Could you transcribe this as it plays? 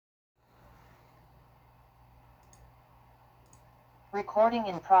Recording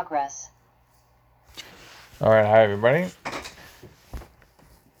in progress. All right, hi everybody.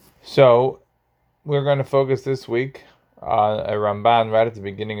 So we're going to focus this week on a Ramban right at the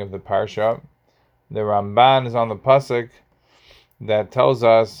beginning of the parsha. The Ramban is on the pasuk that tells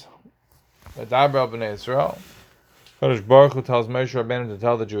us V'daber b'nei Yisrael. Kadosh Baruch Hu tells Moshe Rabbeinu to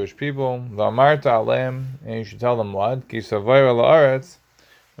tell the Jewish people, V'amarta aleim, and you should tell them what? Ki savoyra la'aretz,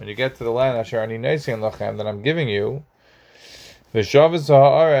 when you get to the land Asher ani nosein lachem, that I'm giving you, V'shavos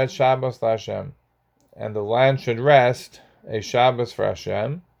ha'aretz Shabbos l'Hashem, and the land should rest a Shabbos for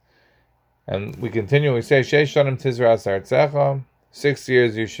Hashem. And we continually say, Sheish shanim tizras artzecha, 6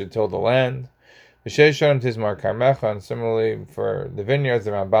 years you should till the land. V'sheish shanim tizmar karmecha, and similarly for the vineyards,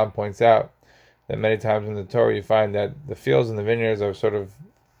 the Rambam points out that many times in the Torah you find that the fields and the vineyards are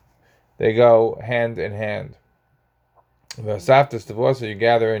they go hand in hand. V'asaftas tavosa, you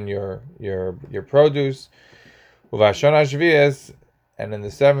gather in your produce. Uvashon hashvias, and in the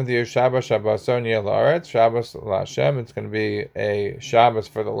 7th year, Shabbos Shabboson Yeh La'aretz, Shabbos LaHashem, it's going to be a Shabbos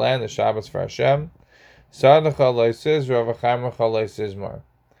for the land, a Shabbos for Hashem. Sadacha Le'Sizra V'chaimecha Le'Sizmar.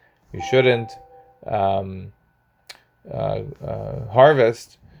 You shouldn't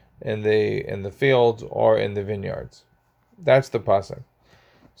harvest in the fields or in the vineyards. That's the pasuk.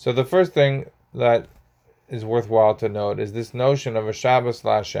 So the first thing that is worthwhile to note is this notion of a Shabbos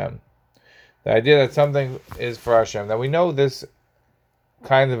LaHashem. The idea that something is for Hashem. Now we know this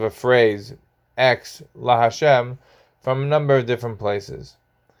kind of a phrase, X La Hashem, from a number of different places.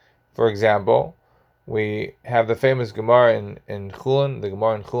 For example, we have the famous Gemara in Chulin. The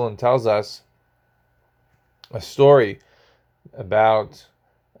Gemara in Chulin tells us a story about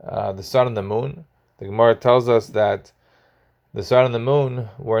the sun and the moon. The Gemara tells us that the sun and the moon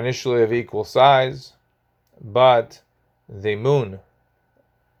were initially of equal size, but the moon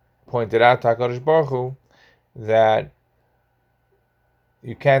pointed out to HaKadosh Baruch Hu that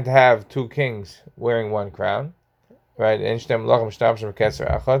you can't have two kings wearing one crown, right? So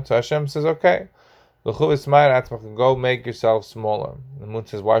Hashem says, okay, go make yourself smaller. The moon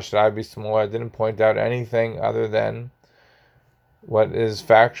says, why should I be smaller? I didn't point out anything other than what is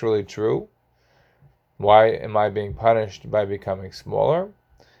factually true. Why am I being punished by becoming smaller?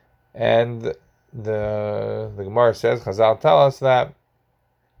 And the Gemara says, Chazal tell us that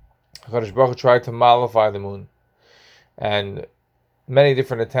HaKadosh Baruch Hu tried to mollify the moon. And many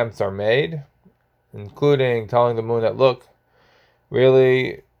different attempts are made, including telling the moon that, look,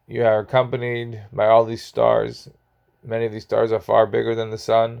 really, you are accompanied by all these stars. Many of these stars are far bigger than the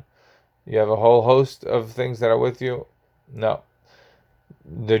sun. You have a whole host of things that are with you. No.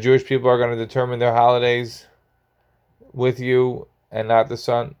 The Jewish people are going to determine their holidays with you and not the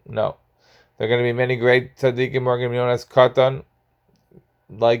sun. No. There are going to be many great tzaddikim who are going to be known as Katan,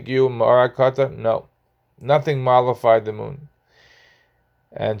 like you, Mara Katan. No. Nothing mollified the moon.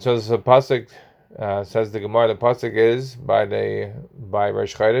 And so the pasuk says the Gemara. The pasuk is by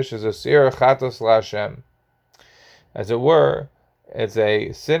Rosh Chodesh is a sir chatos laHashem. As it were, it's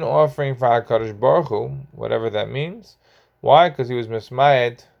a sin offering for HaKadosh Baruch Hu, whatever that means. Why? Because he was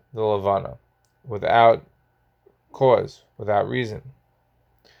mismayet the levana without cause, without reason.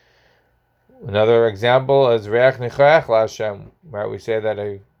 Another example is reach nichayach laHashem, right? We say that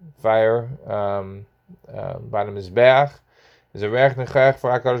a fire by the mizbeach is a reach nechayach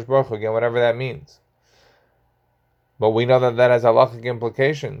for HaKadosh Baruch Hu, again, whatever that means. But we know that has halachic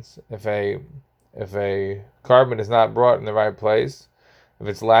implications. If a carbon is not brought in the right place, if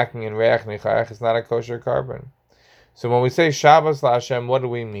it's lacking in reach nechayach, it's not a kosher carbon. So when we say Shabbos LaHashem, what do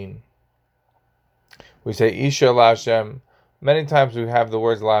we mean? We say Isha LaHashem. Many times we have the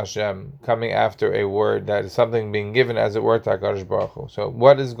words LaHashem coming after a word that is something being given as it were to HaKadosh Baruch Hu. So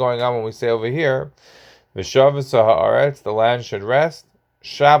what is going on when we say over here, V'shavos ha'aretz, the land should rest,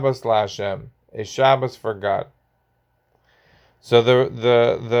 Shabbos LaHashem, a Shabbos for God. So the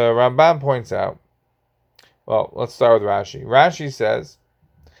Ramban points out, well, let's start with Rashi. Rashi says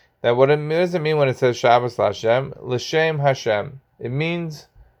that what does it mean when it says Shabbos LaHashem? L'shem Hashem. It means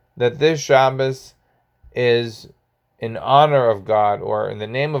that this Shabbos is in honor of God, or in the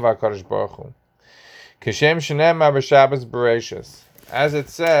name of HaKadosh Baruch Hu. Kishem shenemar b'Shabbos Bereshis, as it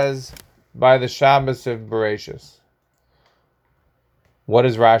says by the Shabbos of Bereshis. What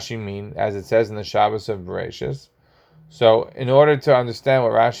does Rashi mean, as it says in the Shabbos of Bereshis? So, in order to understand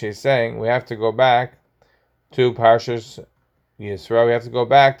what Rashi is saying, we have to go back to Parshas Yisro. We have to go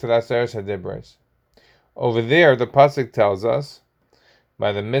back to the Aseret HaDibros. Over there, the pasuk tells us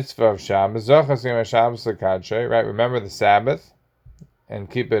by the mitzvah of Shabbos, Zochas Yom HaShabbos L'Kadshay, right? Remember the Sabbath and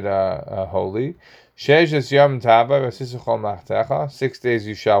keep it holy. 6 days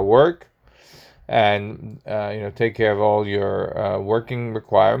you shall work, and take care of all your working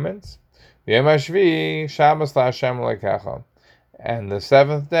requirements. V'yom hashvi'i Shabbos la'Hashem Elokecha, and the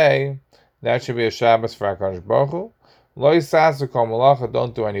seventh day, that should be a Shabbos for HaKadosh Baruch Hu. Lo yisasu kol malacha,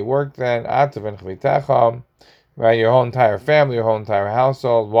 don't do any work then. Atav and chavitecha, right? Your whole entire family, your whole entire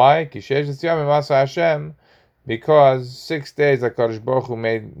household. Why? Ki sheshes yomim asa Hashem, because 6 days HaKadosh Baruch Hu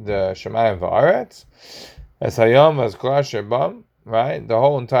made the Shemayim v'aretz, as hayom as kol asher bam, right? The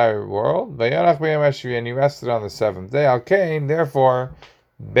whole entire world. V'yonach b'yom hashvi, and he rested on the seventh day. Al kain, therefore,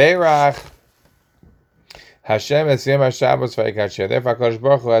 beirach Hashem es yom HaShabbos v'yikacheh. Therefore, HaKadosh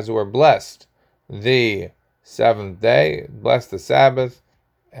Baruch Hu, as it were, blessed the seventh day, blessed the Sabbath,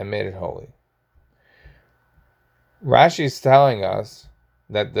 and made it holy. Rashi is telling us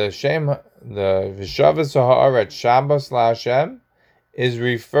that the V'shavas ha'aretz Shabbos la'Hashem is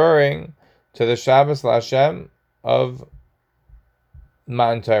referring to the Shabbos la'Hashem of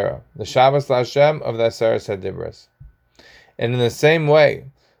Matan Torah, the Shabbos la'Hashem of the Aseret HaDibros. And in the same way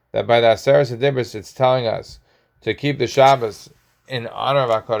that by the Aseret HaDibros it's telling us to keep the Shabbos in honor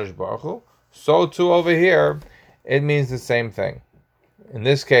of HaKadosh Baruch Hu, so too over here it means the same thing. In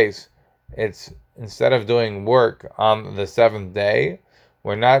this case, it's instead of doing work on the seventh day,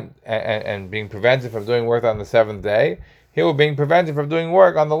 we're not and being prevented from doing work on the seventh day, here we're being prevented from doing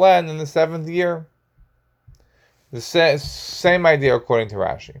work on the land in the seventh year. The same idea according to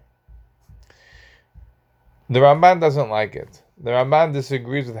Rashi. The Ramban doesn't like it. The Ramban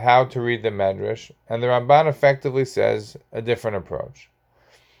disagrees with how to read the Medrash, and the Ramban effectively says a different approach.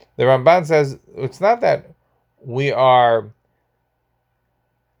 The Ramban says it's not that we are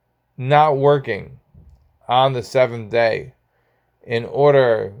not working on the seventh day in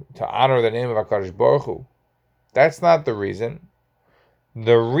order to honor the name of HaKadosh Baruch Hu. That's not the reason.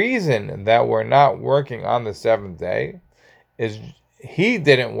 The reason that we're not working on the seventh day is he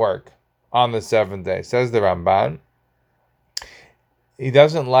didn't work on the seventh day, says the Ramban. He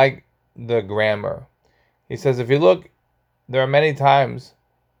doesn't like the grammar. He says if you look, there are many times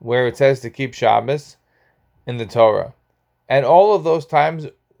where it says to keep Shabbos in the Torah. And all of those times,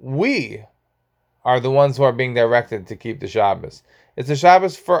 we are the ones who are being directed to keep the Shabbos. It's a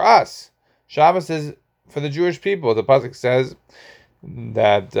Shabbos for us. Shabbos is for the Jewish people. The pasuk says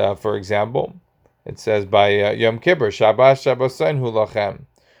that, for example, it says by Yom Kippur, Shabbos Shabbosayin hu lachem.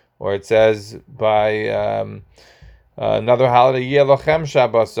 Or it says by another holiday, Yeh lachem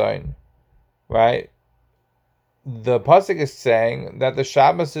Shabbosayin. Right? The pasuk is saying that the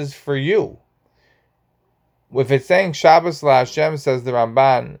Shabbos is for you. If it's saying Shabbos la'Hashem, says the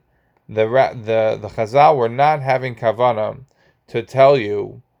Ramban, the Chazal were not having kavanah to tell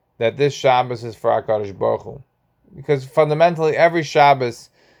you that this Shabbos is for HaKadosh Baruch Hu, because fundamentally every Shabbos,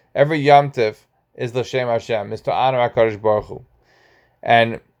 every Yom Tiv is l'Shem Hashem, is to honor HaKadosh Baruch Hu,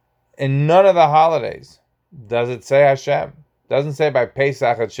 and in none of the holidays does it say Hashem. Doesn't say by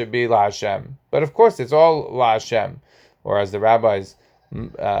Pesach it should be La Hashem, but of course it's all La Hashem. Or as the rabbis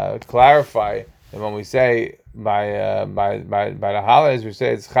clarify, and when we say by the holidays, we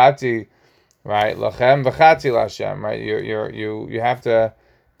say it's Chati, right? Lachem v'Chati La Hashem, right? You have to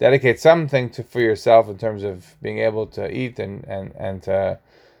dedicate something for yourself in terms of being able to eat and to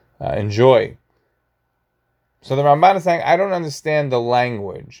enjoy. So the Ramban is saying, I don't understand the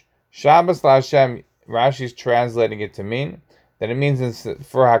language. Shabbos La Hashem, Rashi is translating it to mean that it means it's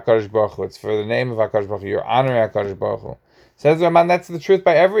for HaKadosh Baruch Hu. It's for the name of HaKadosh Baruch Hu. You're honoring HaKadosh Baruch Hu. Says the Ramban, that's the truth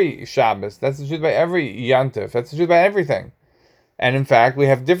by every Shabbos. That's the truth by every Yantif. That's the truth by everything. And in fact, we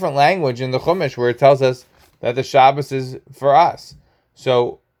have different language in the Chumash where it tells us that the Shabbos is for us.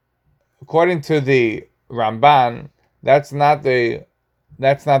 So, according to the Ramban, that's not the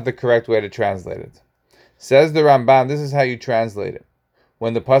correct way to translate it. Says the Ramban, this is how you translate it.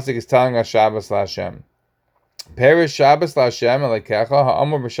 When the pasuk is telling us Shabbos LaHashem. Perish Shabbos LaHashem Elokecha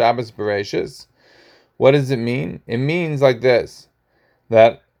ha'amur b'Shabbos Bereishis. What does it mean? It means like this,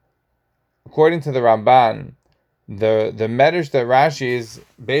 that according to the Ramban, the medrash that Rashi is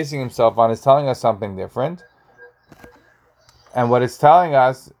basing himself on is telling us something different. And what it's telling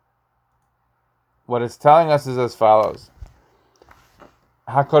us is as follows.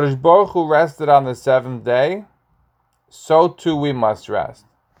 HaKadosh Baruch Hu rested on the seventh day, so too we must rest.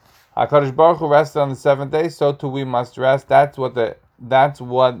 HaKadosh Baruch Hu rested on the seventh day, so too we must rest. That's what the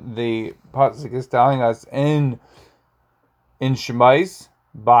pasuk is telling us in Shemais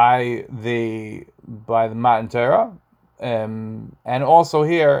by the Matan Torah, and also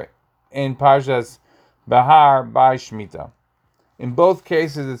here in Parshas Bahar by Shemitah. In both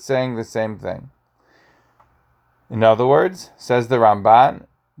cases, it's saying the same thing. In other words, says the Ramban,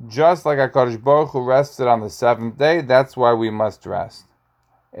 just like HaKadosh Baruch Hu rested on the seventh day, that's why we must rest.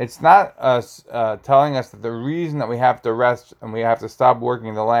 It's not us telling us that the reason that we have to rest and we have to stop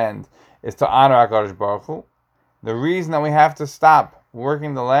working the land is to honor HaKadosh Baruch Hu. The reason that we have to stop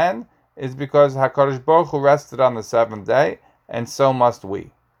working the land is because HaKadosh Baruch Hu rested on the seventh day, and so must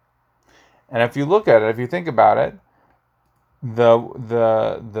we. And if you look at it, if you think about it, the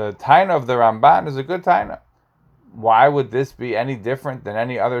taina of the Ramban is a good taina. Why would this be any different than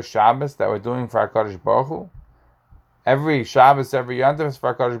any other Shabbos that we're doing for HaKadosh Baruch Hu? Every Shabbos, every Yom Tov is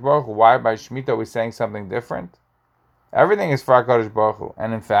for HaKadosh Baruch Hu. Why by Shemitah are we saying something different? Everything is for HaKadosh Baruch Hu.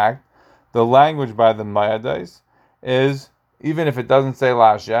 And in fact, the language by the Mayadais is, even if it doesn't say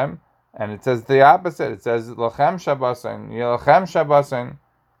La Hashem, and it says the opposite, it says Lachem Shabbosin, Yelachem Shabbosin,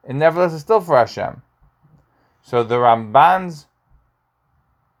 it nevertheless is still for Hashem. So the Ramban's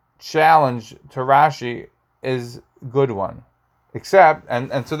challenge to Rashi is a good one. Except,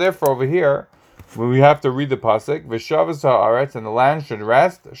 and so therefore over here, we have to read the pasuk, V'shavas ha'aretz, and the land should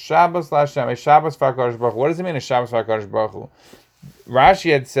rest, Shabbos l'Hashem, a Shabbos f'HaKadosh Baruch Hu. What does it mean, a Shabbos f'HaKadosh Baruch Hu?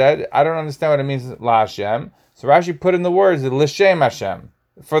 Rashi had said, I don't understand what it means, l'Hashem. So Rashi put in the words, l'shem Hashem,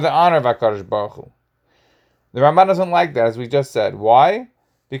 for the honor of HaKadosh Baruch Hu. The Ramban doesn't like that, as we just said. Why?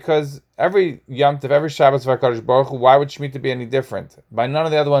 Because every Yom Tov, every Shabbos of HaKadosh Baruch Hu, why would Shemitah be any different? By none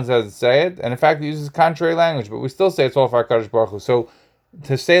of the other ones does it say it, and in fact it uses contrary language, but we still say it's all for HaKadosh Baruch Hu. So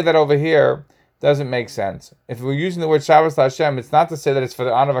to say that over here doesn't make sense. If we're using the word Shabbos Hashem, it's not to say that it's for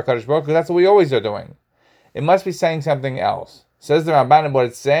the honor of HaKadosh Baruch Hu, that's what we always are doing. It must be saying something else. Says the Ramban, and what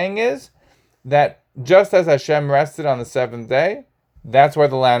it's saying is that just as Hashem rested on the seventh day, that's where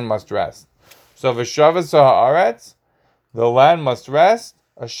the land must rest. So V'shavas ha'aretz, the land must rest,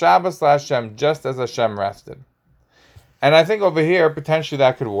 a Shabbos Hashem, just as Hashem rested. And I think over here, potentially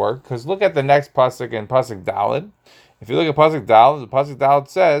that could work, because look at the next pasuk in pasuk Daled. If you look at pasuk Daled, the pasuk Daled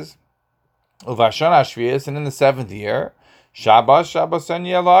says, Uvashon Hashvius, and in the seventh year, Shabbos and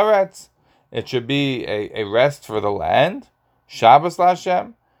Yel Haaretz. It should be a rest for the land, Shabbos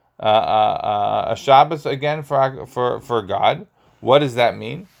Hashem, a Shabbos again for God. What does that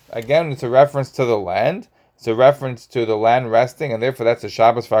mean? Again, it's a reference to the land. It's a reference to the land resting, and therefore that's a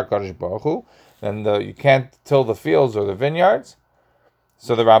Shabbos for HaKadosh Baruch Hu. Then you can't till the fields or the vineyards.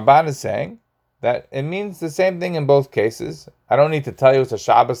 So the Ramban is saying that it means the same thing in both cases. I don't need to tell you it's a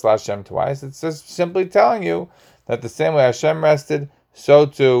Shabbos Hashem twice. It's just simply telling you that the same way Hashem rested, so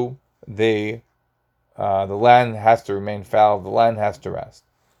too the land has to remain fallow. The land has to rest.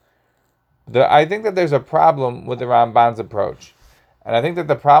 I think that there's a problem with the Ramban's approach. And I think that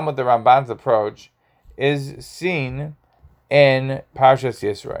the problem with the Ramban's approach is seen in Parshas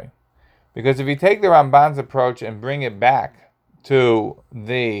Yisro. Because if you take the Ramban's approach and bring it back to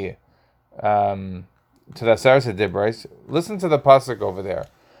the Aseret HaDibros, listen to the pasuk over there.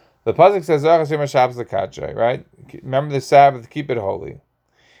 The pasuk says, right? Remember the Sabbath, keep it holy.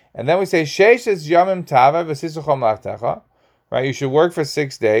 And then we say, Sheishes Yomim Tava v'Sisuchom Lachtecha, right? You should work for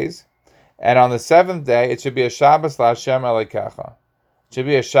 6 days, and on the seventh day, it should be a Shabbos LaHashem Elokecha. It should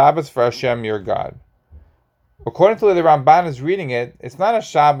be a Shabbos for Hashem, your God. According to the way the Ramban is reading it, it's not a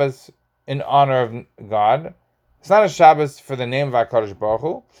Shabbos in honor of God. It's not a Shabbos for the name of HaKadosh Baruch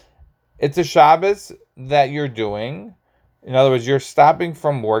Hu. It's a Shabbos that you're doing. In other words, you're stopping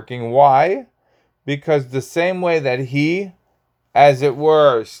from working. Why? Because the same way that he, as it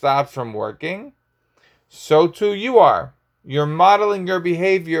were, stops from working, so too you are. You're modeling your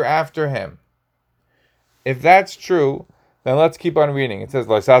behavior after him. If that's true, then let's keep on reading. It says,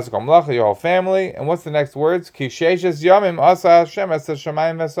 your whole family. And what's the next words? Because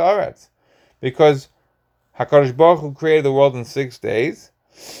HaKadosh Baruch Hu created the world in 6 days,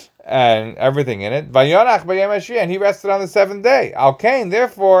 and everything in it. And he rested on the seventh day. Al Kain,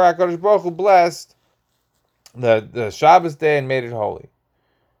 therefore, HaKadosh Baruch Hu blessed the Shabbos day and made it holy.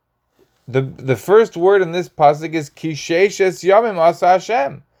 The first word in this pasuk is Kisheishes Yomim Asa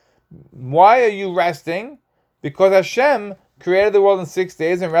Hashem. Why are you resting? Because Hashem created the world in 6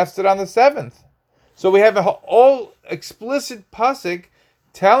 days and rested on the seventh. So we have a whole explicit pasuk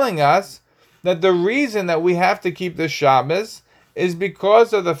telling us that the reason that we have to keep the Shabbos is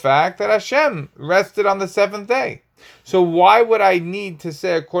because of the fact that Hashem rested on the seventh day. So why would I need to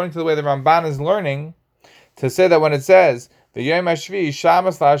say, according to the way the Ramban is learning, to say that when it says V'yom hashvi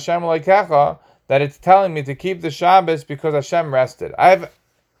Shabbos LaHashem Elokecha, that it's telling me to keep the Shabbos because Hashem rested? I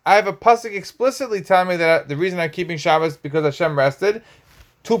have a pasuk explicitly telling me that the reason I'm keeping Shabbos because Hashem rested.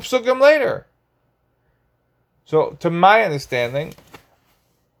 2 psukim later. So, to my understanding,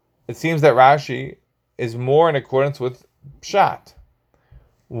 it seems that Rashi is more in accordance with Pshat.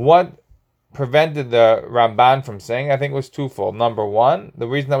 What prevented the Ramban from saying, I think, was twofold. Number one, the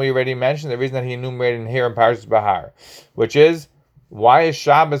reason that we already mentioned, the reason that he enumerated here in Parashas Bahar, which is Why is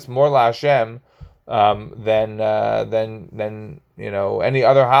Shabbos more la Hashem than any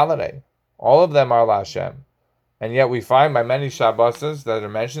other holiday? All of them are la Hashem, and yet we find by many Shabbos that are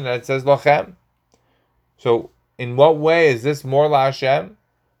mentioned that it says lochem. So, in what way is this more la Hashem,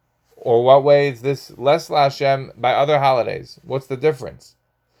 or what way is this less la Hashem by other holidays? What's the difference?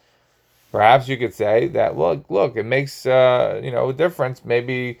 Perhaps you could say that look, it makes a difference.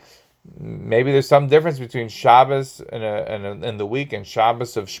 Maybe there's some difference between Shabbos in the week and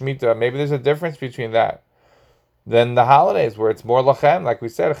Shabbos of Shemitah. Maybe there's a difference between that than the holidays where it's more lachem, like we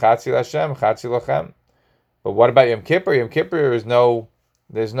said, Chatzi Lashem, Chatzi Lachem. But what about Yom Kippur? Yom Kippur there's no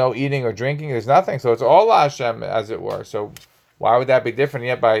eating or drinking. There's nothing. So it's all Hashem, as it were. So why would that be different?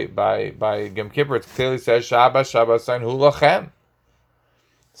 Yet by Yom Kippur, it clearly says Shabbos Sein Hu Lachem.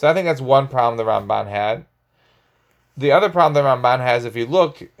 So I think that's one problem the Ramban had. The other problem the Ramban has, if you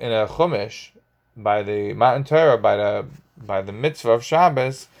look in a Chumash, by the Matan Torah, by the mitzvah of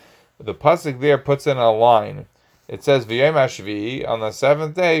Shabbos, the pasuk there puts in a line. It says V'yom HaShvi'i, on the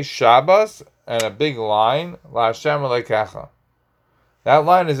seventh day, Shabbos, and a big line, La Hashem Elokecha. That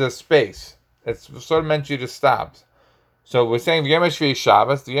line is a space. It's sort of meant you to stop. So we're saying V'yom HaShvi'i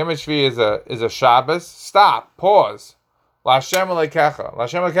Shabbos. The Yom HaShvi'i is a Shabbos. Stop. Pause. La Hashem Elokecha. La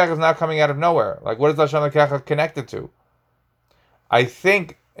Hashem Elokecha is not coming out of nowhere. Like, what is La Hashem Elokecha connected to? I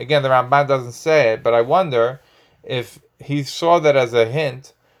think, again, the Ramban doesn't say it, but I wonder if he saw that as a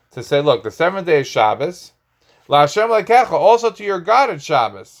hint to say, look, the seventh day is Shabbos. La Hashem Elokecha, also to your God at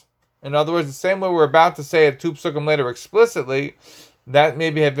Shabbos. In other words, the same way we're about to say it 2 psukim later explicitly, that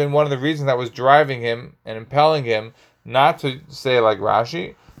maybe had been one of the reasons that was driving him and impelling him not to say like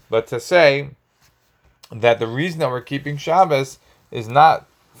Rashi, but to say that the reason that we're keeping Shabbos is not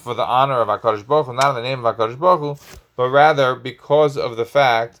for the honor of HaKadosh Baruch Hu, not in the name of HaKadosh Baruch Hu, but rather because of the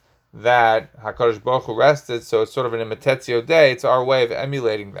fact that HaKadosh Baruch Hu rested, so it's sort of an imitatio day. It's our way of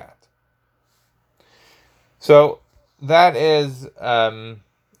emulating that. So that is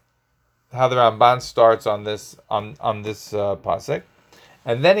how the Ramban starts on this pasuk,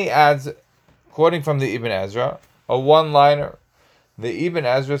 and then he adds, quoting from the Ibn Ezra, a one-liner. The Ibn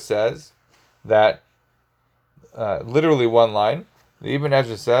Ezra says that, literally one line, the Ibn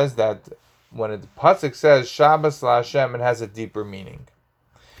Ezra says that when the pasuk says Shabbos La Hashem, it has a deeper meaning.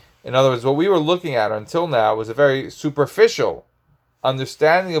 In other words, what we were looking at until now was a very superficial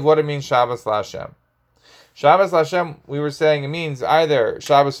understanding of what it means Shabbos La Hashem. Shabbos La Hashem, we were saying it means either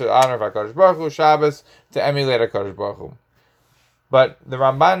Shabbos to honor of HaKadosh Baruch Hu, Shabbos to emulate HaKadosh Baruch Hu. But the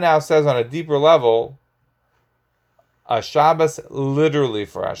Ramban now says on a deeper level, a Shabbos literally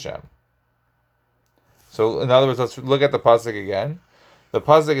for Hashem. So in other words, let's look at the pasuk again. The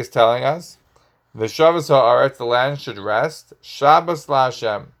pasuk is telling us, the Shabbos ha'aretz, the land should rest, Shabbos La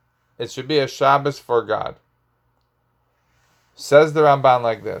Hashem. It should be a Shabbos for God. Says the Ramban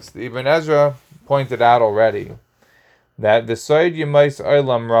like this. The Ibn Ezra pointed out already that the Soid Yemais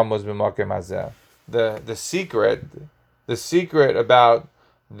Olam Ramos b'Makom Hazeh. The secret about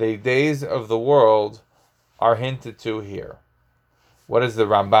the days of the world are hinted to here. What is the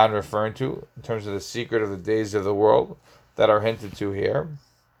Ramban referring to in terms of the secret of the days of the world that are hinted to here?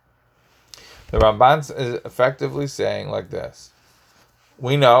 The Ramban is effectively saying like this.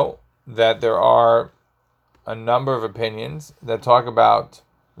 We know that there are a number of opinions that talk about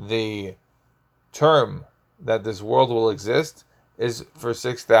the term that this world will exist is for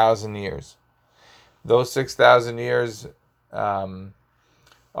 6,000 years. Those 6,000 years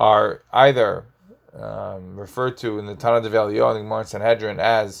are either referred to in the Tanna Devei and the Gemara Sanhedrin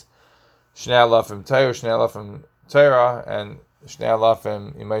as Shnei Alafim Torah, Shnei Alafim Torah, and Shnei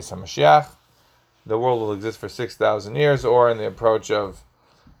Alafim Yemei HaMashiach. The world will exist for 6,000 years, or in the approach of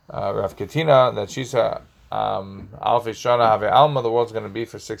Rav Katina, that Shisa Alfi Shana Have Alma, the world's going to be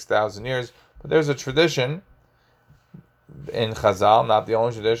for 6,000 years. But there's a tradition in Chazal, not the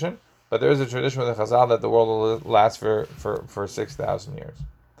only tradition, but there is a tradition with the Chazal that the world will last for 6,000 years.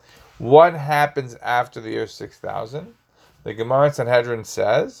 What happens after the year 6,000? The Gemara Sanhedrin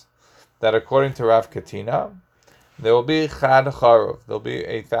says that according to Rav Katina, there will be Chad Charuv. There will be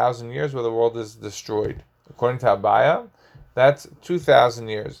 1,000 years where the world is destroyed. According to Abaya, that's 2,000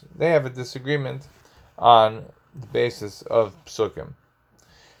 years. They have a disagreement on the basis of Psukim.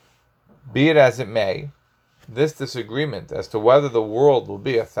 Be it as it may, this disagreement as to whether the world will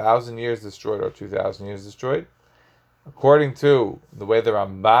be 1,000 years destroyed or 2,000 years destroyed, according to the way the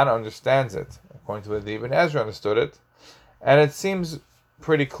Ramban understands it, according to the way the Ibn Ezra understood it, and it seems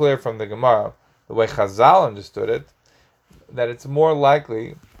pretty clear from the Gemara, the way Chazal understood it, that it's more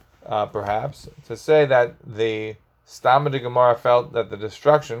likely, perhaps, to say that the Stam of the Gemara felt that the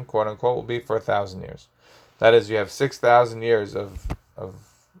destruction, quote unquote, will be for 1,000 years. That is, you have 6,000 years of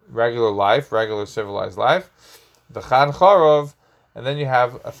regular life, regular civilized life, the Chan Chorov, and then you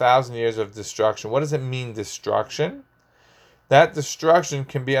have 1,000 years of destruction. What does it mean, destruction? That destruction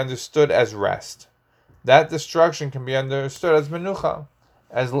can be understood as rest. That destruction can be understood as menucha,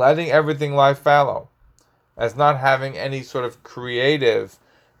 as letting everything lie fallow, as not having any sort of creative,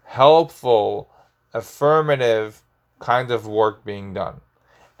 helpful, affirmative kind of work being done.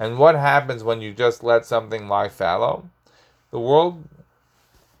 And what happens when you just let something lie fallow? The world,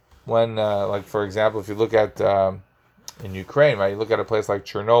 when, like for example, if you look at in Ukraine, right, you look at a place like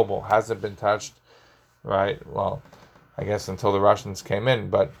Chernobyl, hasn't been touched, right? Well, I guess until the Russians came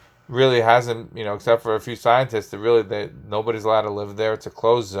in, but really hasn't, except for a few scientists, nobody's allowed to live there. It's a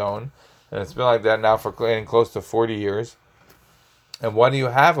closed zone, and it's been like that now for getting close to 40 years. And what do you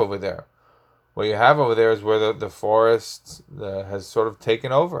have over there? What you have over there is where the forest has sort of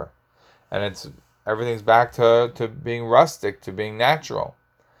taken over, and everything's back to being rustic, to being natural.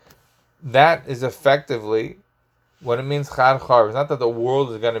 That is effectively what it means, Chad Char. It's not that the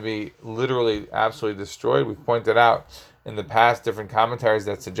world is going to be literally absolutely destroyed. We've pointed out in the past different commentaries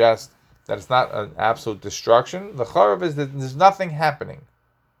that suggest that it's not an absolute destruction. The Charav is that there's nothing happening.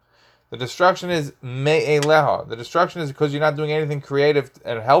 The destruction is me'eleha. The destruction is because you're not doing anything creative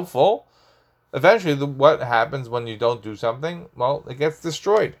and helpful. Eventually, what happens when you don't do something? Well, it gets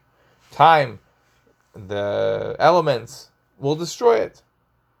destroyed. Time, the elements will destroy it.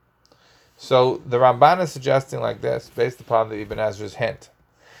 So the Ramban is suggesting like this, based upon the Ibn Ezra's hint.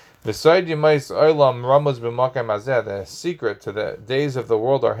 The secret to the days of the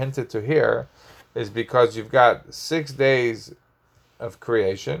world are hinted to here is because you've got 6 days of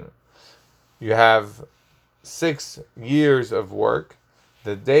creation. You have 6 years of work.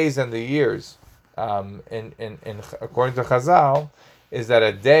 The days and the years, in according to Chazal, is that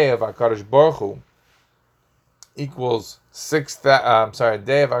a day of HaKadosh Baruch Hu equals a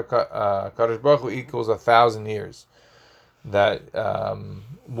day of HaKadosh Baruch Hu equals 1,000 years. That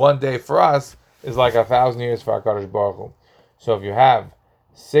one day for us is like 1,000 years for HaKadosh Baruch Hu. So if you have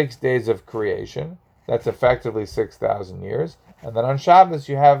 6 days of creation, that's effectively 6,000 years. And then on Shabbos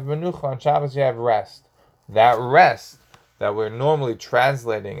you have menucha. On Shabbos you have rest. That rest that we're normally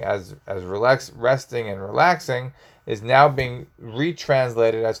translating as resting and relaxing is now being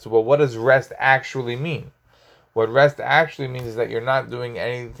retranslated as to, well, what does rest actually mean? What rest actually means is that you're not doing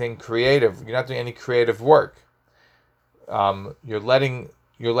anything creative. You're not doing any creative work. You're letting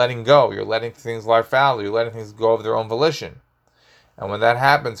go. You're letting things lie fallow. You're letting things go of their own volition. And when that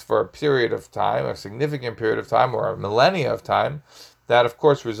happens for a period of time, a significant period of time, or a millennia of time, that of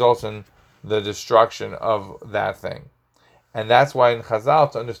course results in the destruction of that thing. And that's why in Chazal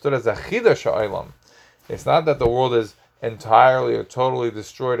it's understood as a chidush ha'olam. It's not that the world is entirely or totally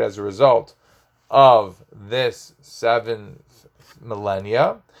destroyed as a result of this 7th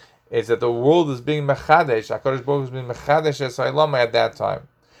millennia. It's that the world is being mechadesh. HaKadosh Baruch Hu is being mechadesh es ha'olam at that time.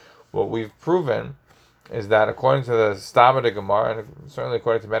 What we've proven is that according to the Stama de Gemara, and certainly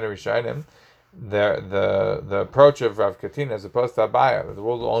according to many Rishonim, the approach of Rav Katina as opposed to Abaya, that the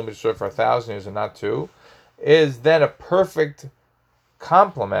world will only be destroyed for 1,000 years and not 2, is then a perfect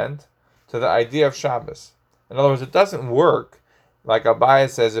complement to the idea of Shabbos. In other words, it doesn't work like Abaya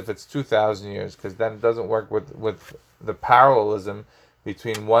says if it's 2,000 years, because then it doesn't work with the parallelism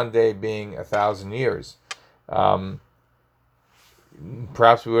between one day being 1,000 years. Perhaps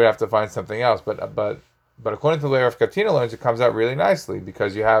we would have to find something else, but according to the way Rav Katina learns, it comes out really nicely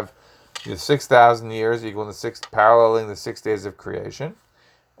because you have 6,000 years equal to paralleling the 6 days of creation,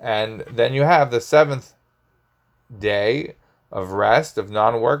 and then you have the 7th day of rest, of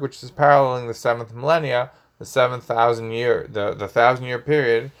non-work, which is paralleling the 7th millennia, the 7,000 year, the 1,000-year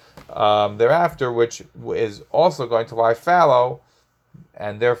period thereafter, which is also going to lie fallow,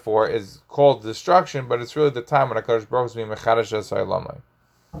 and therefore is called destruction. But it's really the time when HaKadosh Baruch Hu is being mechadesh es ha'olam.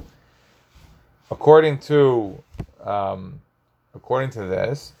 According to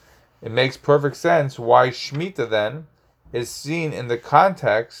this, it makes perfect sense why Shemitah then is seen in the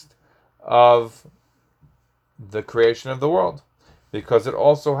context of the creation of the world, because it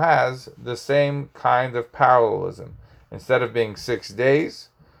also has the same kind of parallelism. Instead of being 6 days,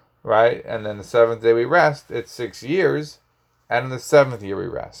 right, and then the 7th day we rest, it's 6 years, and in the 7th year we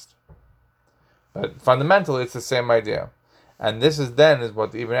rest. But fundamentally, it's the same idea. And this is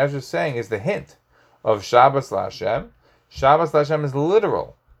what the Ibn Ezra is saying is the hint of Shabbos LaHashem. Shabbos LaHashem is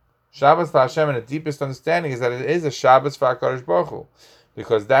literal. Shabbos LaHashem, in the deepest understanding, is that it is a Shabbos for HaKadosh Baruch Hu,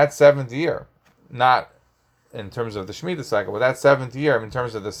 because that 7th year, not in terms of the Shemitah cycle, but that 7th year, in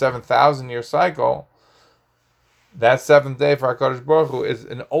terms of the 7,000 year cycle, that seventh day for HaKadosh Baruch Hu is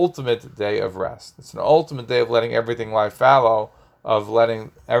an ultimate day of rest. It's an ultimate day of letting everything lie fallow, of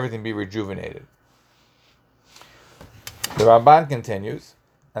letting everything be rejuvenated. The Ramban continues,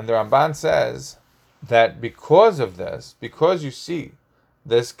 and the Ramban says that because of this, because you see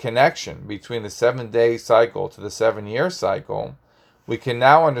this connection between the 7-day cycle to the 7-year cycle, we can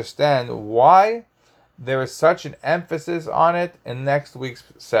now understand why there is such an emphasis on it in next week's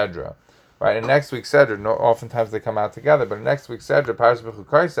Sedra. Right, in next week's Sedra, oftentimes they come out together, but in next week's Sedra, Parashat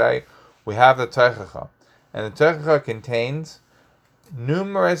Bechukoisei, we have the Teichacha. And the Teichacha contains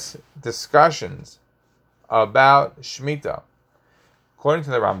numerous discussions about Shemitah. According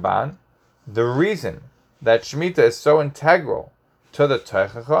to the Ramban, the reason that Shemitah is so integral to the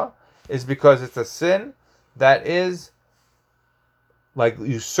Teichacha is because it's a sin that is like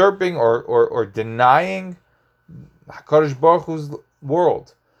usurping or denying HaKadosh Baruch Hu's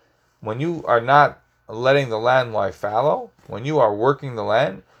world. When you are not letting the land lie fallow, when you are working the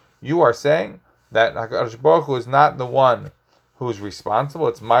land, you are saying that HaKadosh Baruch Hu is not the one who is responsible.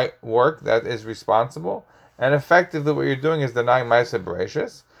 It's my work that is responsible. And effectively what you're doing is denying Ma'aseh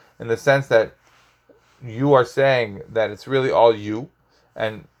Bereishis, in the sense that you are saying that it's really all you,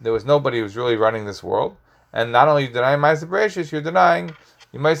 and there was nobody who's really running this world. And not only are you denying Ma'aseh Bereishis, you're denying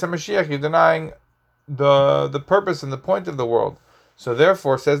Yemais HaMashiach, you're denying the purpose and the point of the world. So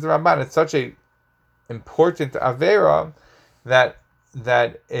therefore, says the Ramban, it's such a important Avera that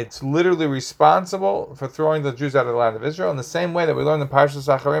it's literally responsible for throwing the Jews out of the land of Israel, in the same way that we learned in Parshas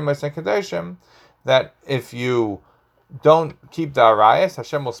Acharim Ma'aseh Kadeshim, that if you don't keep the Arayas,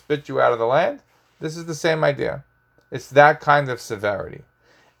 Hashem will spit you out of the land. This is the same idea. It's that kind of severity.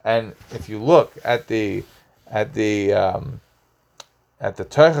 And if you look at the Teichacha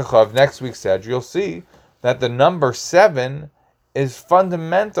of next week's Sedra, you'll see that the number 7 is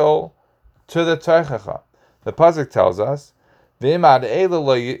fundamental to the Teichacha. The pasuk tells us, if you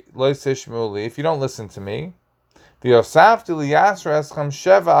don't listen to me, I'm going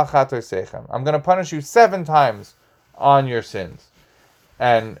to punish you 7 times on your sins.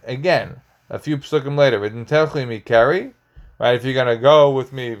 And again, a few psukim later, right? If you're going to go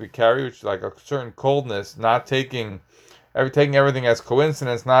with me, vikari, which is like a certain coldness, not taking everything as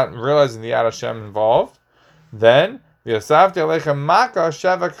coincidence, not realizing the Yad Hashem involved, then I'm going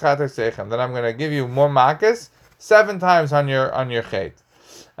to give you more makas 7 times on your chet.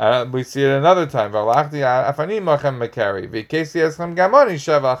 We see it another time.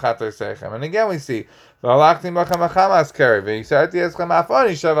 And again we see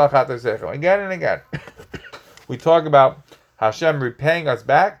again and again. We talk about Hashem repaying us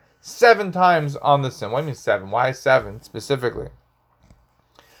back 7 times on the sin. What do you mean 7? Why 7 specifically?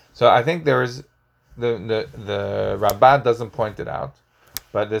 So I think there is the Ramban doesn't point it out,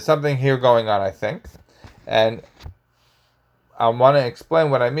 but there's something here going on, I think, and I want to explain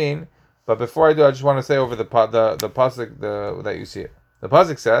what I mean. But before I do, I just want to say over the pasuk that you see it. The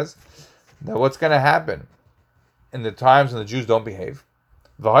pasuk says that what's going to happen in the times when the Jews don't behave.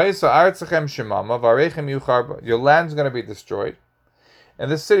 Your land's going to be destroyed,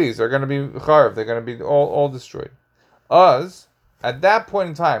 and the cities are going to be charv. They're going to be all destroyed. Us, at that point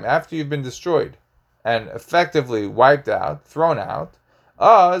in time, after you've been destroyed and effectively wiped out, thrown out,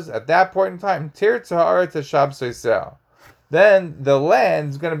 us at that point in time, then the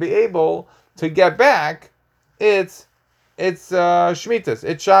land's going to be able to get back its shmitas,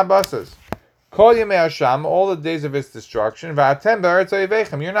 its shabbosas. Kol Yemei Hasham, all the days of its destruction. V'atem b'aretz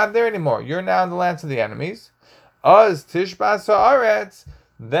oivechem. You're not there anymore. You're now in the lands of the enemies. Az tishbas haaretz.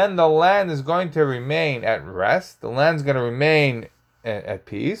 Then the land is going to remain at rest. The land's going to remain at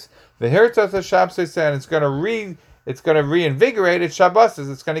peace. The hirtzos hashabsei, and it's going to reinvigorate its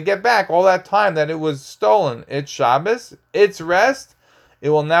shabbosas. It's going to get back all that time that it was stolen. Its Shabbos, its rest. It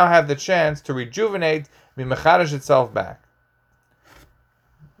will now have the chance to rejuvenate, mimechadish itself back.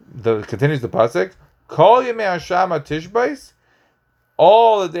 Continues the pasuk. Kol Yemei Hasham tishbais.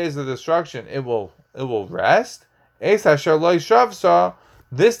 All the days of destruction, it will rest. Eis asher lo yishavsa.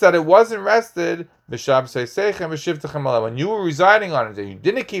 This that it wasn't rested. B'Shabbos seichem v'shivtechem aleh. When you were residing on it, you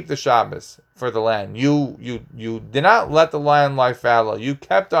didn't keep the Shabbos for the land. You did not let the land lie fallow. You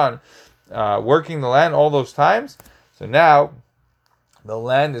kept on working the land all those times. So now the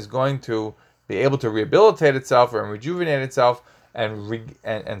land is going to be able to rehabilitate itself and rejuvenate itself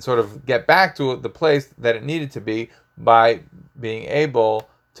and sort of get back to the place that it needed to be by being able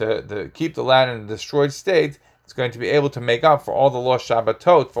to keep the land in a destroyed state. It's going to be able to make up for all the lost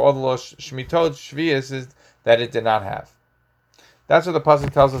Shabbatot, for all the lost Shmitot, Shvias that it did not have. That's what the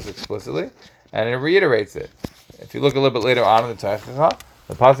pasuk tells us explicitly, and it reiterates it. If you look a little bit later on in the Teichacha,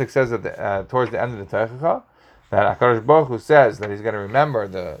 the pasuk says that towards the end of the Teichacha that HaKadosh Baruch Hu says that he's going to remember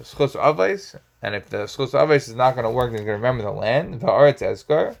the Schus Avos, and if the Schus Avos is not going to work, he's going to remember the land, the Haaretz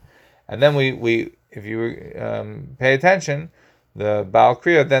Eskar, and then we if you pay attention, the Baal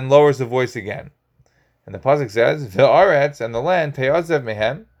Kriya then lowers the voice again. And the pasuk says, "V'aretz," and the land, te'ozev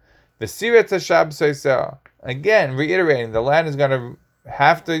mehem, v'siretz hashab soiseh. Again, reiterating, the land is going to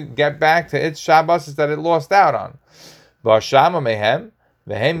have to get back to its Shabbos that it lost out on. V'ashama mehem,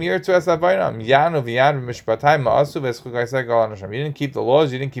 v'hem yirtzu es avoinam, yanu v'yanu mishpatay ma'asu v'eschukasei gal anasham. You didn't keep the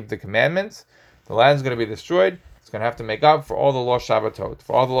laws, you didn't keep the commandments. The land is going to be destroyed. It's going to have to make up for all the lost Shabbatot,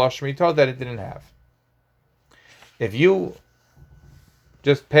 for all the lost Shmitot that it didn't have. If you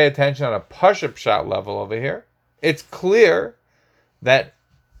just pay attention on a Pashup shot level over here, it's clear that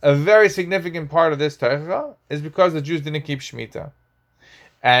a very significant part of this Teicha is because the Jews didn't keep Shemitah.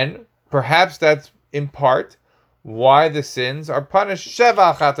 And perhaps that's in part why the sins are punished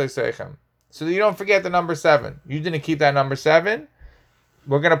Sheva Chatois Seichem. So that you don't forget the number 7. You didn't keep that number 7,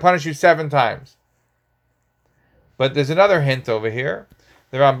 we're going to punish you 7 times. But there's another hint over here.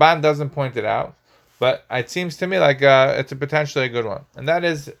 The Ramban doesn't point it out, but it seems to me like it's potentially a good one. And that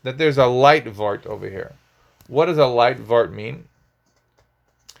is that there's a light vart over here. What does a light vart mean?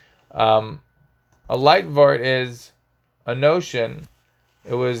 A light vart is a notion.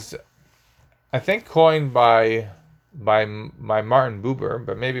 It was, I think, coined by Martin Buber,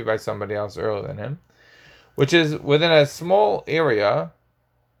 but maybe by somebody else earlier than him, which is within a small area,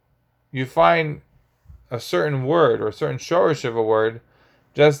 you find a certain word or a certain shorish of a word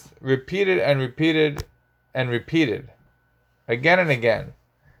just repeated and repeated and repeated again and again,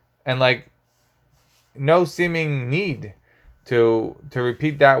 and like no seeming need to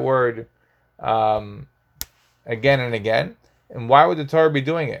repeat that word again and again. And why would the Torah be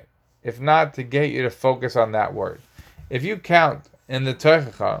doing it if not to get you to focus on that word? If you count in the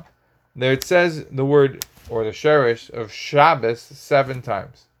Teicha, there it says the word or the sherish of Shabbos 7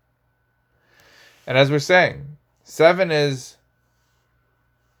 times. And as we're saying, 7 is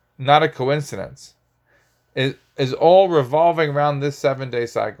not a coincidence. It is all revolving around this 7-day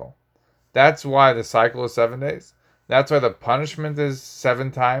cycle. That's why the cycle is 7 days. That's why the punishment is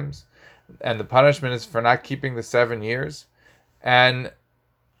 7 times. And the punishment is for not keeping the 7 years. And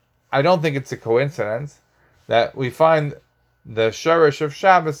I don't think it's a coincidence that we find the shorish of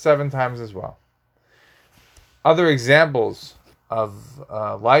Shabbos 7 times as well. Other examples of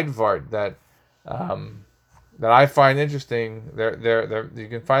Leitvart that I find interesting, you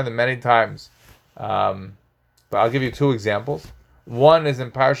can find them many times, but I'll give you 2 examples. One is in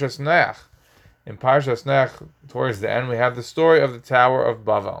Parshas Noach. In Parshas Noach, towards the end, we have the story of the Tower of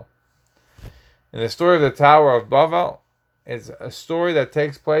Bavel. And the story of the Tower of Bavel is a story that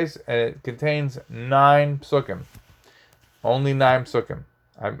takes place, and it contains 9 psukim. Only 9 psukim.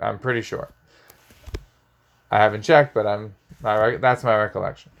 I'm pretty sure. I haven't checked, but that's my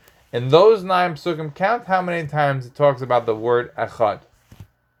recollection. In those 9 psukim, count how many times it talks about the word echad.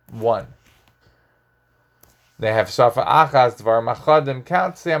 1. They have safa achaz dvar machadim.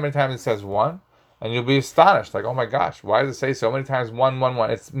 Count, see how many times it says 1, and you'll be astonished. Like, oh my gosh, why does it say so many times 1, 1,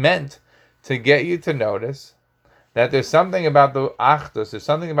 1? It's meant to get you to notice that there's something about the achdus, there's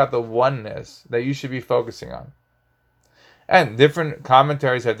something about the oneness that you should be focusing on. And different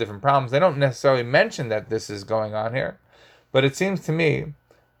commentaries have different problems. They don't necessarily mention that this is going on here, but it seems to me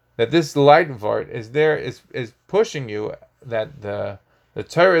that this light vart is pushing you, that the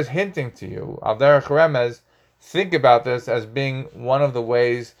Torah is hinting to you, al derech remez, think about this as being one of the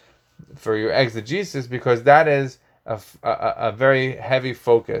ways for your exegesis, because that is a very heavy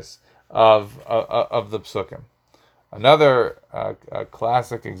focus of the psukim. Another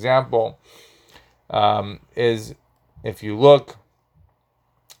classic example is if you look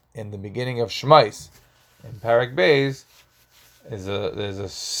in the beginning of Shmais, in Parak Beis, there's a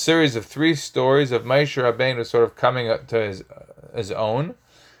series of 3 stories of Moshe Rabbeinu sort of coming up to his own,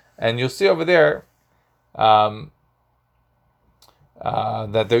 and you'll see over there that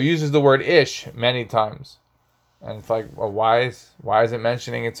there uses the word ish many times, and it's like, well, why is it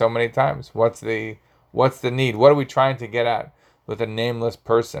mentioning it so many times? What's the need? What are we trying to get at with a nameless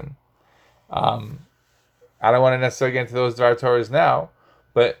person? I don't want to necessarily get into those Dvar Torahs now,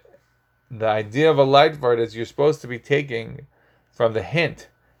 but the idea of a light vart is you're supposed to be taking from the hint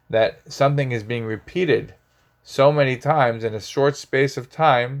that something is being repeated so many times in a short space of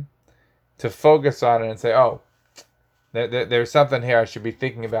time to focus on it and say, oh, there's something here I should be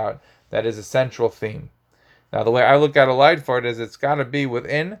thinking about that is a central theme. Now, the way I look at a light vart is it's got to be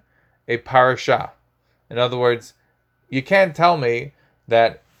within a parasha. In other words, you can't tell me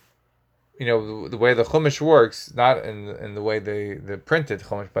that, the way the Chumash works, not in the way the printed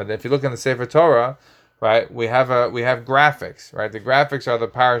Chumash, but if you look in the Sefer Torah, right? We have graphics, right? The graphics are the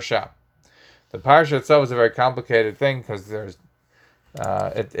parasha. The parasha itself is a very complicated thing because it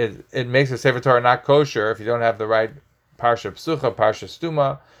makes the Sefer Torah not kosher if you don't have the right parsha psucha, parsha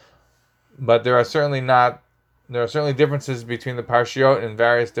stuma. But there are certainly differences between the parshiot and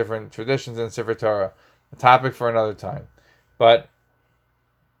various different traditions in Sefer Torah. A topic for another time. But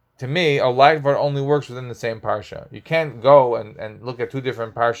to me, a light vart only works within the same parsha. You can't go and look at two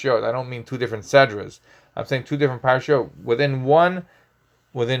different parshiot. I don't mean two different sedras. I'm saying two different parshiot within one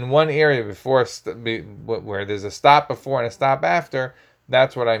area where there's a stop before and a stop after.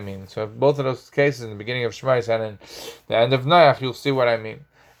 That's what I mean. So if both of those cases, in the beginning of Shemais and in the end of Noach, you'll see what I mean.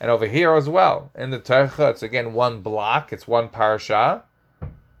 And over here as well, in the Torah, it's again one block. It's one parasha.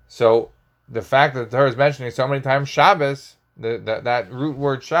 So the fact that the Torah is mentioning so many times Shabbos, that root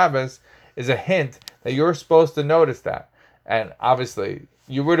word Shabbos, is a hint that you're supposed to notice that. And obviously,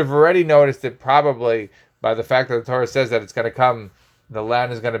 you would have already noticed it probably by the fact that the Torah says that it's going to come, the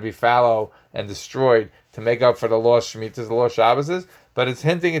land is going to be fallow and destroyed to make up for the lost Shemitahs, the lost Shabboses. But it's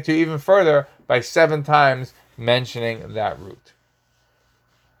hinting it to you even further by 7 times mentioning that root.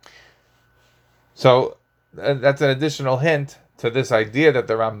 So that's an additional hint to this idea that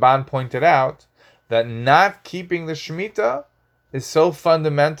the Ramban pointed out, that not keeping the Shemitah is so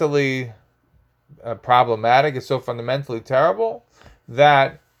fundamentally problematic, is so fundamentally terrible,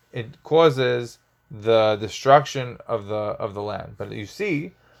 that it causes the destruction of the land. But you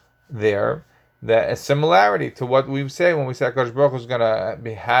see there that a similarity to what we say when we say HaKadosh Baruch Hu is going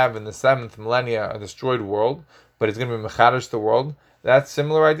to have in the 7th millennia a destroyed world, but it's going to be mechadish the world. That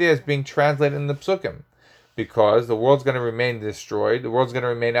similar idea is being translated in the Psukim, because the world's going to remain destroyed, the world's going to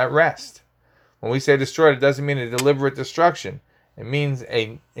remain at rest. When we say destroyed, it doesn't mean a deliberate destruction. It means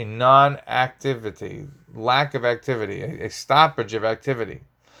a non-activity, lack of activity, a stoppage of activity.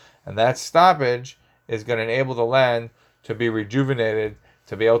 And that stoppage is going to enable the land to be rejuvenated,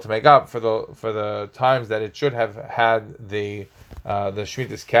 to be able to make up for the times that it should have had the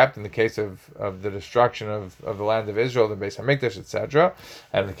Shemitahs kept, in the case of the destruction of the land of Israel, the Beis Hamikdash, etc.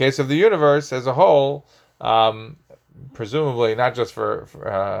 And in the case of the universe as a whole, presumably not just for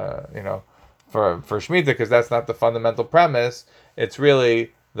Shemitah, because that's not the fundamental premise. It's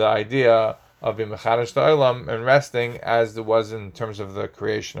really the idea of being mechadish ha'olam and resting, as it was in terms of the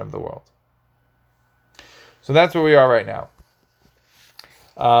creation of the world. So that's where we are right now.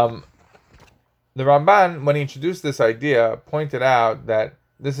 The Ramban, when he introduced this idea, pointed out that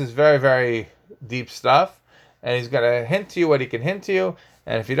this is very, very deep stuff, and he's going to hint to you what he can hint to you,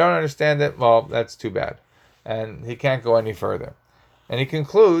 and if you don't understand it, well, that's too bad. And he can't go any further. And he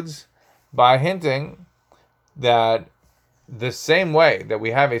concludes by hinting that the same way that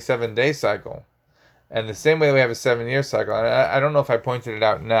we have a 7-day cycle, and the same way that we have a 7-year cycle, and I don't know if I pointed it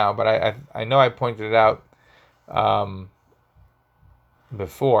out now, but I know I pointed it out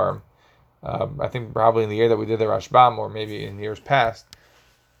before. I think probably in the year that we did the Rashbam, or maybe in years past.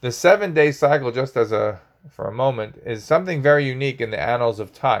 The 7-day cycle, just for a moment, is something very unique in the annals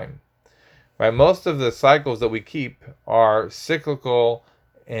of time. Right? Most of the cycles that we keep are cyclical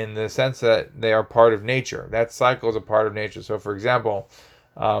in the sense that they are part of nature. That cycle is a part of nature. So, for example,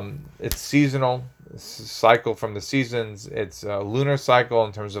 it's seasonal, cycle from the seasons. It's a lunar cycle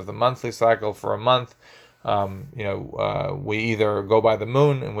in terms of the monthly cycle for a month. We either go by the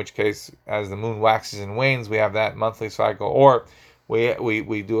moon, in which case, as the moon waxes and wanes, we have that monthly cycle, or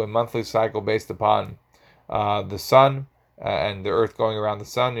we do a monthly cycle based upon the sun and the earth going around the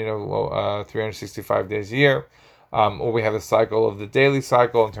sun, 365 days a year, or we have a cycle of the daily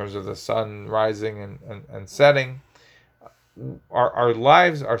cycle in terms of the sun rising and setting. Our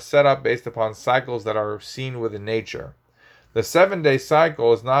lives are set up based upon cycles that are seen within nature. The 7-day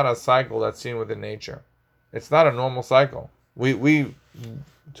cycle is not a cycle that's seen within nature. It's not a normal cycle. We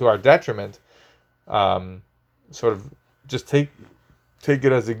to our detriment, sort of just take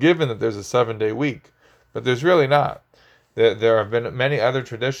it as a given that there's a 7-day week, but there's really not. There have been many other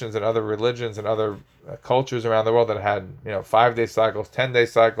traditions and other religions and other cultures around the world that had 5-day cycles, 10-day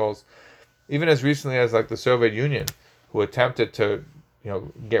cycles, even as recently as like the Soviet Union, who attempted to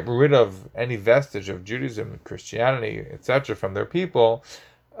get rid of any vestige of Judaism, Christianity, etc. from their people.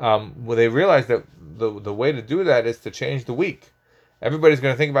 They realized that the way to do that is to change the week. Everybody's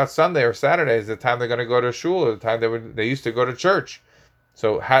going to think about Sunday or Saturday as the time they're going to go to shul, or the time they used to go to church.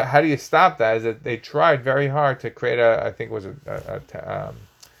 So how do you stop that? Is that they tried very hard to create a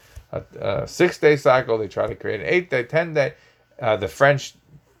 6-day cycle. They tried to create an 8-day, 10-day. The French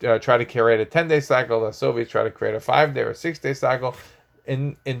try to create a 10-day cycle. The Soviets try to create a 5-day or 6-day cycle.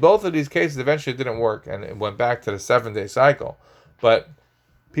 In both of these cases, eventually it didn't work, and it went back to the 7-day cycle. But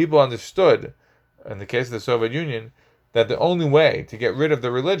people understood in the case of the Soviet Union, that the only way to get rid of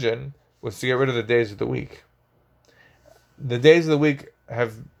the religion was to get rid of the days of the week. The days of the week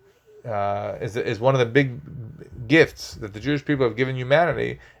is one of the big gifts that the Jewish people have given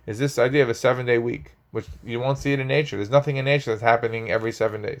humanity, is this idea of a 7-day week, which you won't see it in nature. There's nothing in nature that's happening every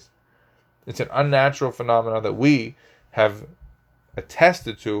 7 days. It's an unnatural phenomenon that we have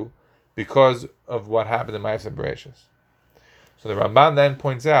attested to because of what happened in Ma'aseh Bereishis. So the Ramban then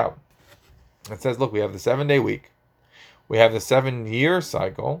points out, it says, look, we have the 7-day week, we have the 7-year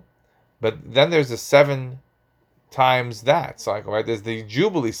cycle, but then there's the 7 times that cycle, right? There's the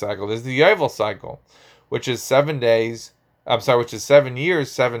Jubilee cycle, there's the Yovel cycle, which is 7 days, which is 7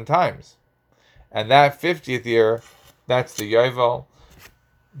 years, 7 times. And that 50th year, that's the Yovel.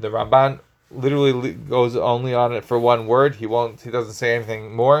 The Ramban literally goes only on it for one word. He doesn't say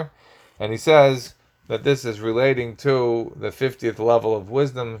anything more. And he says that this is relating to the 50th level of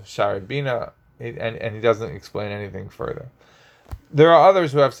wisdom, Shari Bina, and he doesn't explain anything further. There are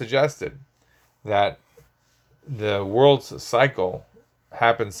others who have suggested that the world's cycle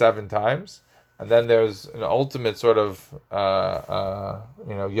happens 7 times, and then there's an ultimate sort of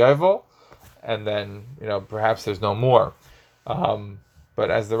Yovel, and then perhaps there's no more. But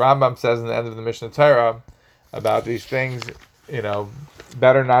as the Rambam says in the end of the Mishnah Torah about these things,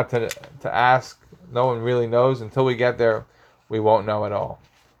 better not to ask. No one really knows. Until we get there, we won't know at all.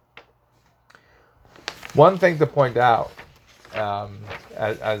 One thing to point out,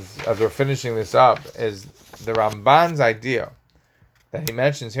 as we're finishing this up, is the Ramban's idea that he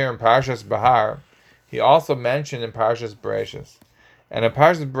mentions here in Parashas Bahar. He also mentioned in Parashas Bereishis, and in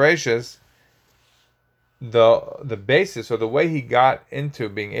Parashas Bereishis, the basis, or the way he got into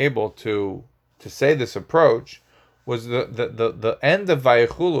being able to say this approach, was the end of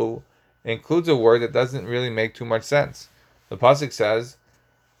Vayichulu includes a word that doesn't really make too much sense. The pasuk says,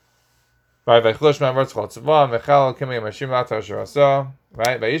 right? Hashem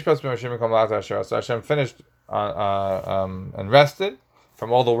finished and rested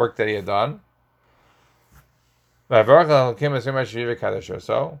from all the work that he had done. So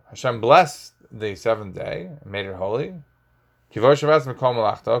Hashem blessed the 7th day and made it holy. Because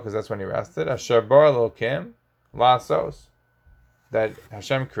that's when he rested. Asher bara Elokim la'asos, that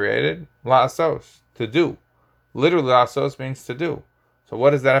Hashem created la'asos, to do. Literally, la'asos means to do. So what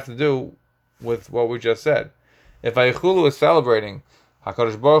does that have to do with what we just said? If Vayichulu is celebrating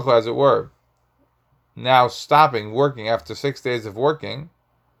HaKadosh Baruch Hu, as it were, now stopping working after 6 days of working,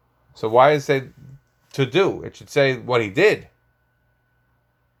 so why does it say to do? It should say what he did.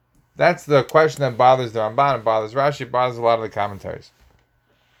 That's the question that bothers the Ramban, and bothers Rashi, bothers a lot of the commentaries.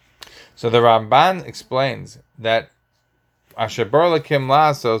 So the Ramban explains that Asher bara Elokim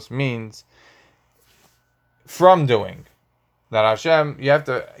la'asos means from doing. That Hashem, you have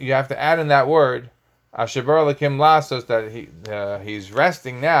to add in that word Asher bara Elokim la'asos, that he's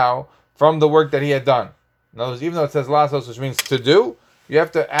resting now from the work that he had done. In other words, even though it says la'asos, which means to do, you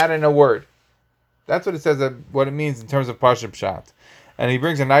have to add in a word. That's what it says, what it means in terms of Pashup Pshat. And he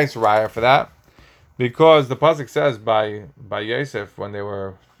brings a nice raya for that, because the pasuk says by Yosef, when they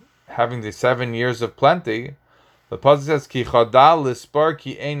were having the 7 years of plenty, the pasuk says ki chodal lispar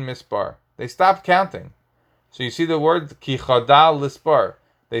ki ein mispar. They stopped counting. So you see the word ki chodal lispar.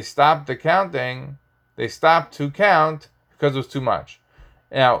 They stopped the counting. They stopped to count because it was too much.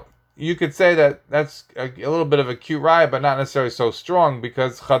 Now you could say that that's a little bit of a cute raya, but not necessarily so strong,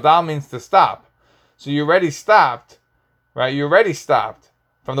 because chodal means to stop. So you already stopped. Right, you already stopped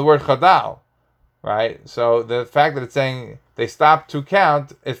from the word chadal, right? So the fact that it's saying they stopped to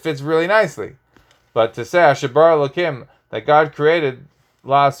count, it fits really nicely. But to say Asher bara Elokim, that God created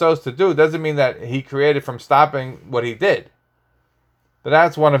la'asos to do, doesn't mean that he created from stopping what he did. But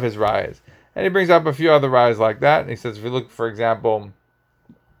that's one of his rayas. And he brings up a few other rayas like that. And he says, if you look, for example,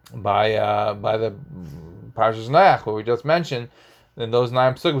 by the Parashas Noach, what we just mentioned, in those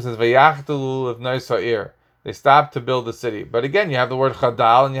 9 psukim, it says Vayachtelu livnei ha'ir. They stopped to build the city. But again, you have the word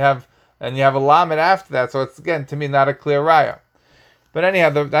chadal, and you have a lamed after that. So it's, again, to me, not a clear raya. But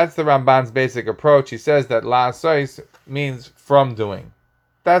anyhow, that's the Ramban's basic approach. He says that la'asos means from doing.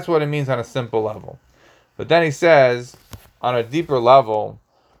 That's what it means on a simple level. But then he says, on a deeper level,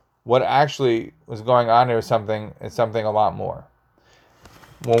 what actually was going on here is something a lot more.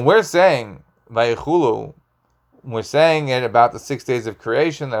 When we're saying Vayichulu, we're saying it about the 6 days of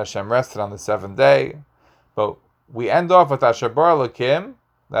creation, that Hashem rested on the 7th day. But we end off with Asher bara Elokim,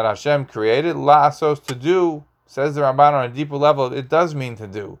 that Hashem created la'asos, to do. Says the Ramban, on a deeper level, it does mean to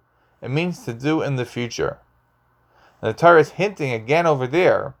do. It means to do in the future. And the Torah is hinting again over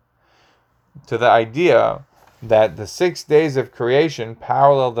there to the idea that the 6 days of creation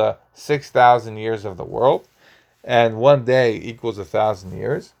parallel the 6,000 years of the world, and one day equals 1,000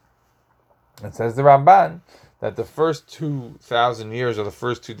 years. It says the Ramban that the first 2,000 years or the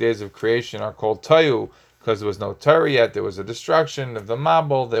first 2 days of creation are called Tayu because there was no Torah yet. There was a destruction of the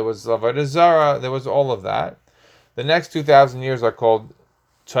Mabul. There was Avodah Zarah. There was all of that. The next 2,000 years are called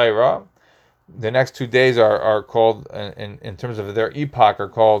Torah. The next 2 days are called, in terms of their epoch, are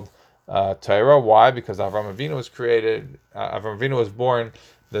called Torah. Why? Because Avram Avinu was created. Avram Avinu was born.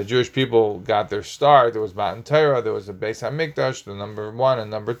 The Jewish people got their start. There was Matan Torah. There was the Beis Hamikdash, the number 1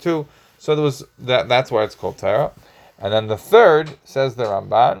 and number 2. So there was that. That's why it's called Torah. And then the third, says the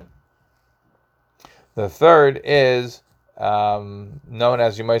Ramban, the third is known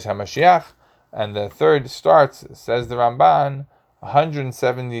as Yemais HaMashiach, and the third starts, says the Ramban,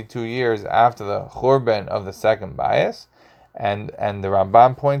 172 years after the Churban of the second bias, and the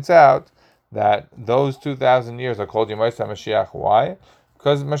Ramban points out that those 2,000 years are called Yemais HaMashiach. Why?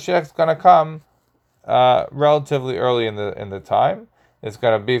 Because Mashiach is going to come relatively early in the time. It's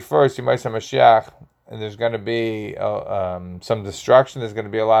going to be first Yemais HaMashiach, and there's going to be some destruction. There's going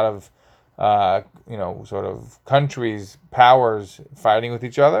to be a lot of sort of countries, powers fighting with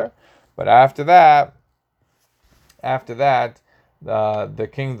each other. But after that,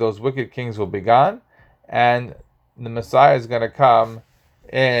 those wicked kings will be gone, and the Messiah is going to come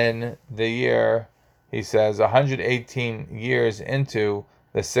in the year, he says, 118 years into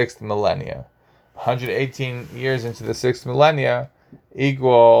the 6th millennia. 118 years into the 6th millennia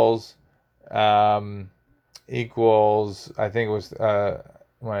equals, I think it was,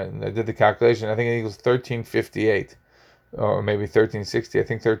 when I did the calculation, I think it equals 1358, or maybe 1360. I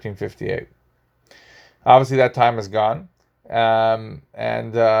think 1358. Obviously, that time is gone, and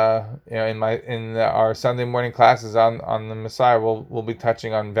in our Sunday morning classes on the Messiah, we'll be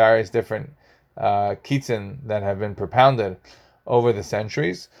touching on various different kitzin that have been propounded over the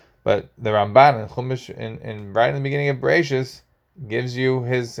centuries. But the Ramban in Chumash, in right in the beginning of Bereshis, gives you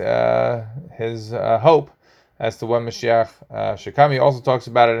his hope as to when Mashiach should come. He also talks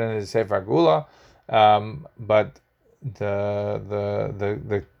about it in his Sefer Gula, but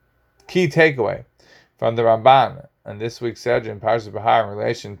the key takeaway from the Ramban and this week's Sedra in Parashat Bahar in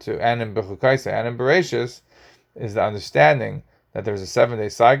relation to Anim B'chukaisa, Anim Bereshis, is the understanding that there's a 7-day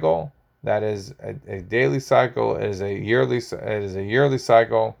cycle that is a daily cycle. It is a yearly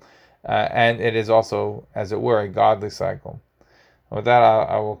cycle, and it is also, as it were, a godly cycle. With that,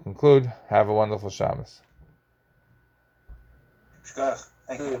 I will conclude. Have a wonderful Shabbos.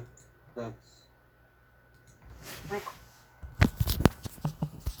 Thank you. Thanks.